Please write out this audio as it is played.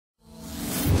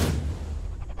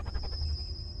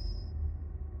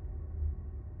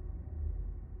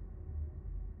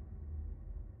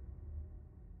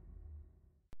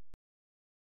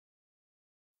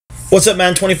What's up,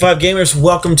 Madden 25 gamers?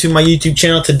 Welcome to my YouTube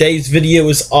channel. Today's video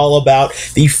is all about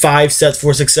the 5 sets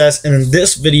for success, and in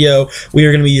this video we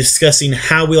are going to be discussing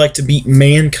how we like to beat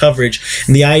man coverage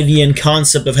and the idea and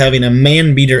concept of having a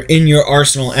man beater in your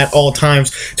arsenal at all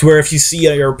times, to where if you see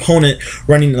your opponent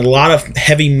running a lot of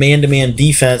heavy man-to-man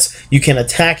defense, you can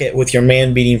attack it with your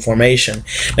man beating formation.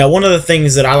 Now, one of the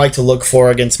things that I like to look for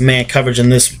against man coverage in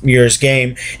this year's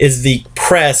game is the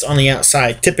press on the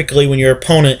outside. Typically, when your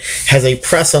opponent has a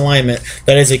press alignment,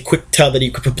 that is a quick tell that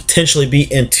you could potentially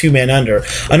be in 2-man under.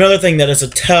 Another thing that is a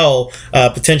tell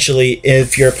potentially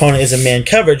if your opponent is in man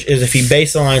coverage is if he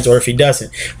base aligns or if he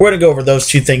doesn't. We're going to go over those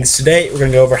two things today. We're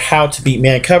going to go over how to beat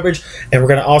man coverage, and we're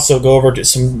going to also go over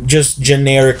some just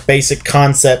generic basic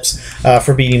concepts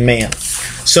for beating man.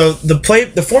 So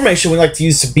the formation we like to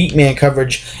use to beat man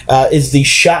coverage is the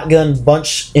shotgun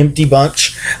bunch, empty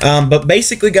bunch. But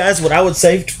basically, guys, what I would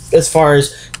say as far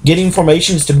as getting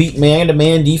formations to beat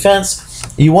man-to-man defense,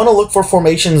 you want to look for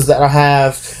formations that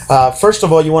have, first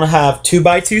of all, you want to have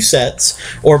 2x2 sets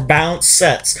or balanced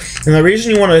sets. And the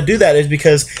reason you want to do that is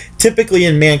because typically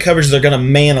in man coverage, they're going to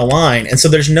man align. And so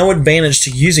there's no advantage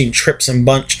to using trips and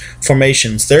bunch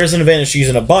formations. There is an advantage to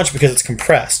using a bunch because it's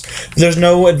compressed. But there's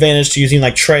no advantage to using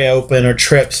like tray open or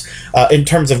trips in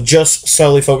terms of just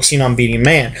solely focusing on beating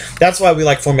man. That's why we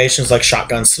like formations like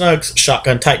shotgun snugs,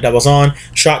 shotgun tight doubles on,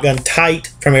 shotgun tight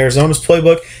from Arizona's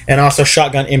playbook, and also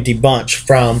shotgun empty bunch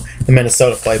from the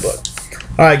Minnesota playbook.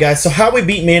 Alright, guys, so how we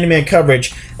beat man-to-man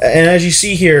coverage, and as you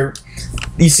see here,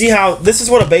 you see how this is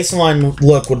what a baseline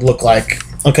look would look like.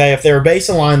 Okay, if they were base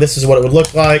aligned, this is what it would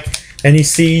look like, and you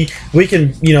see we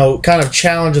can, you know, kind of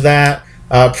challenge that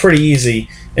pretty easy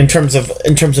in terms of a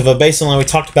baseline. We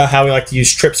talked about how we like to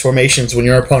use trips formations when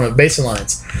your opponent base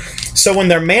aligns. So when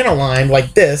they're man aligned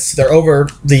like this, they're over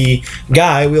the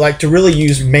guy, we like to really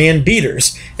use man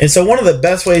beaters. And so one of the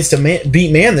best ways to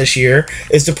beat man this year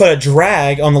is to put a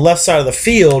drag on the left side of the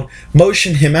field,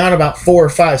 motion him out about 4 or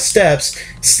 5 steps,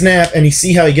 snap, and you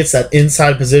see how he gets that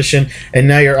inside position, and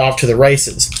now you're off to the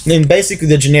races. And basically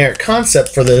the generic concept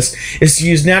for this is to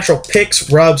use natural picks,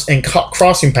 rubs, and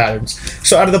crossing patterns.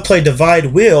 So out of the play divide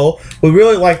wheel, we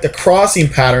really like the crossing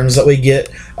patterns that we get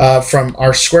from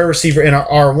our square receiver and our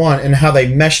R1 and how they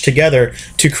mesh together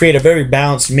to create a very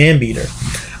balanced man beater.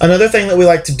 Another thing that we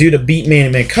like to do to beat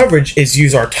man-to-man coverage is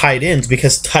use our tight ends,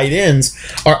 because tight ends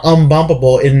are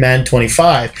unbumpable in Madden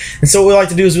 25. And so what we like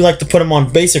to do is we like to put them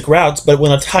on basic routes, but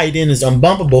when a tight end is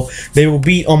unbumpable, they will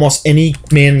beat almost any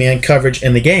man-to-man coverage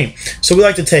in the game. So we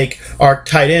like to take our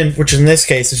tight end, which in this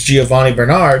case is Giovanni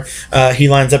Bernard. He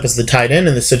lines up as the tight end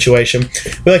in this situation.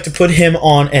 We like to put him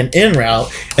on an in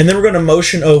route, and then we're going to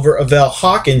motion over Avell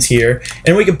Hawkins here,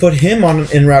 and we can put him on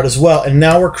an in route as well. And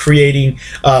now we're creating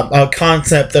a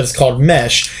concept that is called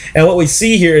mesh. And what we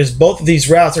see here is both of these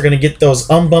routes are going to get those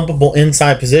unbumpable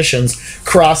inside positions,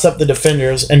 cross up the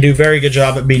defenders, and do a very good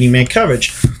job at beating man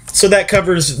coverage. So that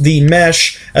covers the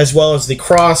mesh as well as the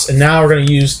cross. And now we're going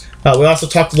to use we also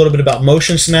talked a little bit about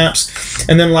motion snaps.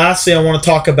 And then lastly, I want to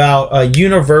talk about a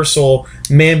universal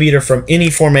man beater from any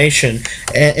formation.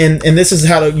 And this is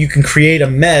how you can create a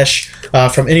mesh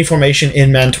from any formation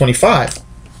in Madden 25.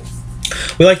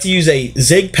 We like to use a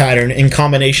zig pattern in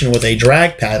combination with a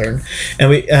drag pattern. And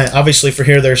we obviously for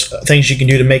here, there's things you can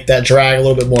do to make that drag a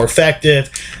little bit more effective.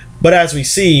 But as we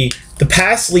see, the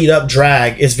pass lead up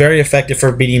drag is very effective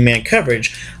for beating man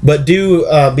coverage, but do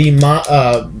be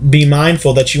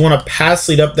mindful that you want to pass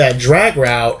lead up that drag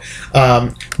route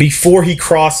before he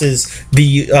crosses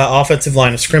the offensive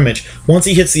line of scrimmage. Once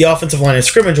he hits the offensive line of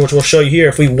scrimmage, which we'll show you here,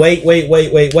 if we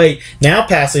wait, now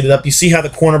pass lead it up, you see how the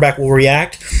cornerback will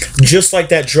react? Just like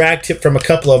that drag tip from a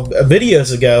couple of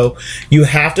videos ago, you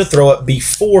have to throw it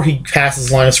before he passes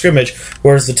the line of scrimmage,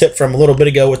 whereas the tip from a little bit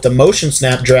ago with the motion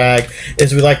snap drag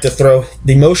is we like to throw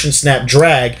the motion snap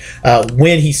drag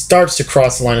when he starts to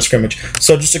cross the line of scrimmage.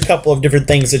 So just a couple of different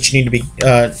things that you need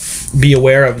to be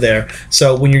aware of there.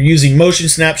 So when you're using motion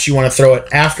snaps, you want to throw it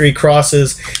after he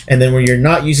crosses, and then when you're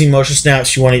not using motion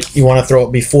snaps, you want to throw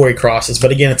it before he crosses.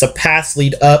 But again, it's a pass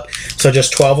lead up, so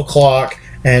just 12 o'clock,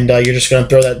 and you're just going to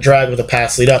throw that drag with a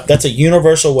pass lead up. That's a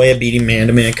universal way of beating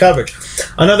man-to-man coverage.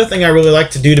 Another thing I really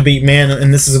like to do to beat man,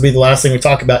 and this will be the last thing we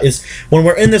talk about, is when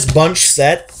we're in this bunch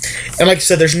set, and like I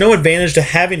said, there's no advantage to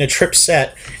having a trip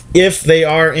set if they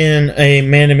are in a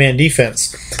man-to-man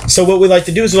defense. So what we like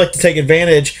to do is we like to take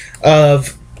advantage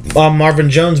of Marvin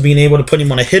Jones being able to put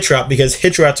him on a hitch route because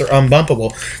hitch routes are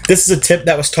unbumpable. This is a tip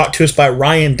that was taught to us by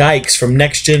Ryan Dykes from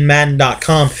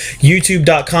nextgenmadden.com,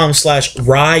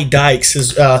 youtube.com/RyDykes.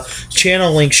 His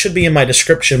channel link should be in my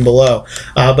description below.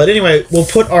 But anyway, we'll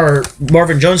put our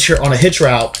Marvin Jones here on a hitch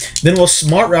route. Then we'll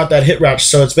smart route that hit route.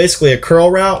 So it's basically a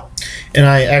curl route. And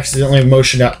I accidentally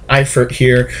motioned out Eifert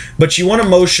here. But you want to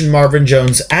motion Marvin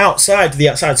Jones outside to the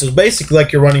outside. So it's basically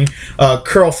like you're running a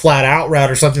curl flat out route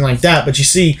or something like that. But you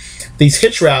see, these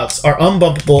hitch routes are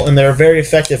unbumpable and they're very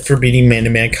effective for beating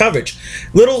man-to-man coverage.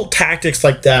 Little tactics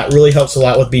like that really helps a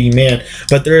lot with beating man,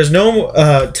 but there is no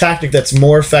tactic that's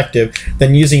more effective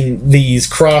than using these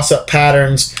cross-up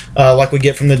patterns like we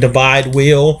get from the divide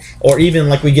wheel, or even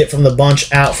like we get from the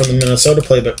bunch out from the Minnesota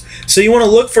playbook. So you want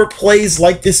to look for plays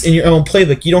like this in your own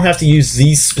playbook. You don't have to use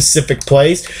these specific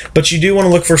plays, but you do want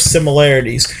to look for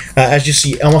similarities. As you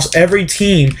see, almost every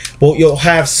team, you'll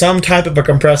have some type of a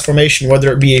compressed formation,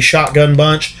 whether it be a shotgun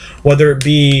bunch, whether it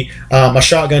be a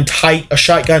shotgun tight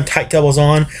doubles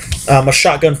on, a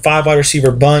shotgun 5 wide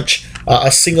receiver bunch,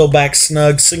 a single back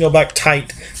snug, single back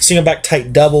tight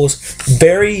doubles.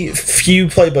 Very few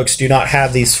playbooks do not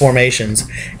have these formations,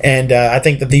 and I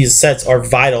think that these sets are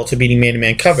vital to beating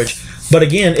man-to-man coverage. But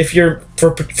again, if you're,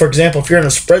 for example, if you're in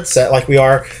a spread set like we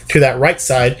are to that right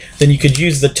side, then you could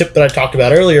use the tip that I talked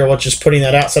about earlier, which is putting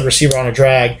that outside receiver on a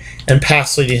drag and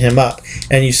pass leading him up.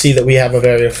 And you see that we have a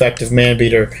very effective man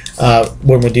beater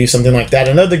when we do something like that.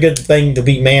 Another good thing to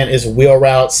beat man is wheel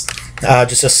routes.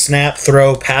 Just a snap,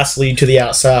 throw, pass lead to the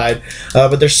outside.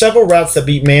 But there's several routes that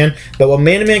beat man. But what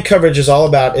man-to-man coverage is all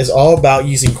about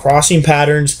using crossing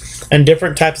patterns and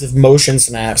different types of motion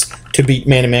snaps to beat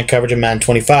man-to-man coverage in Madden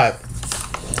 25.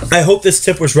 I hope this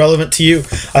tip was relevant to you.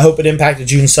 I hope it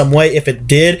impacted you in some way. If it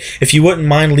did, if you wouldn't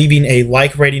mind leaving a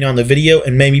like rating on the video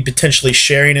and maybe potentially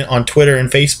sharing it on Twitter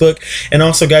and Facebook. And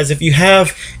also, guys, if you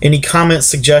have any comments,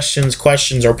 suggestions,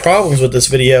 questions, or problems with this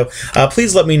video,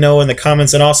 please let me know in the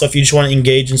comments. And also, if you just want to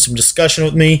engage in some discussion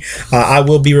with me, I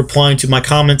will be replying to my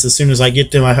comments as soon as I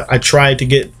get them. I try to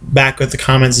get back with the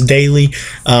comments daily.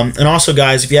 And also,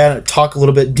 guys, if you want to talk a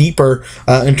little bit deeper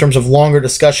in terms of longer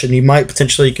discussion, you might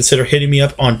potentially consider hitting me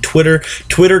up on Twitter,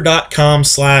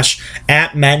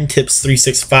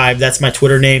 twitter.com/@MaddenTips365. That's my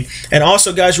Twitter name. And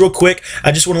also, guys, real quick,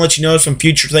 I just want to let you know some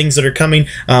future things that are coming.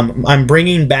 I'm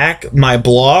bringing back my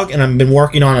blog, and I've been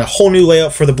working on a whole new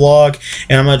layout for the blog,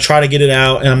 and I'm going to try to get it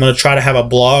out, and I'm going to try to have a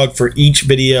blog for each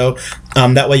video.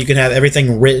 That way you can have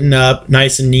everything written up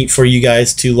nice and neat for you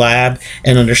guys to lab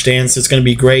and understand. So it's going to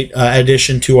be a great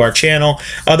addition to our channel.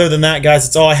 Other than that, guys,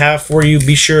 that's all I have for you.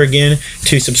 Be sure, again,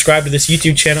 to subscribe to this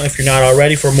YouTube channel if you're not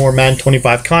already for more Madden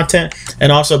 25 content.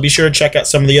 And also be sure to check out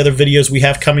some of the other videos we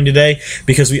have coming today,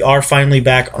 because we are finally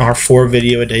back on our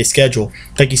 4-video-a-day schedule.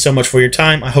 Thank you so much for your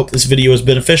time. I hope this video was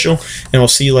beneficial, and we'll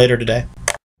see you later today.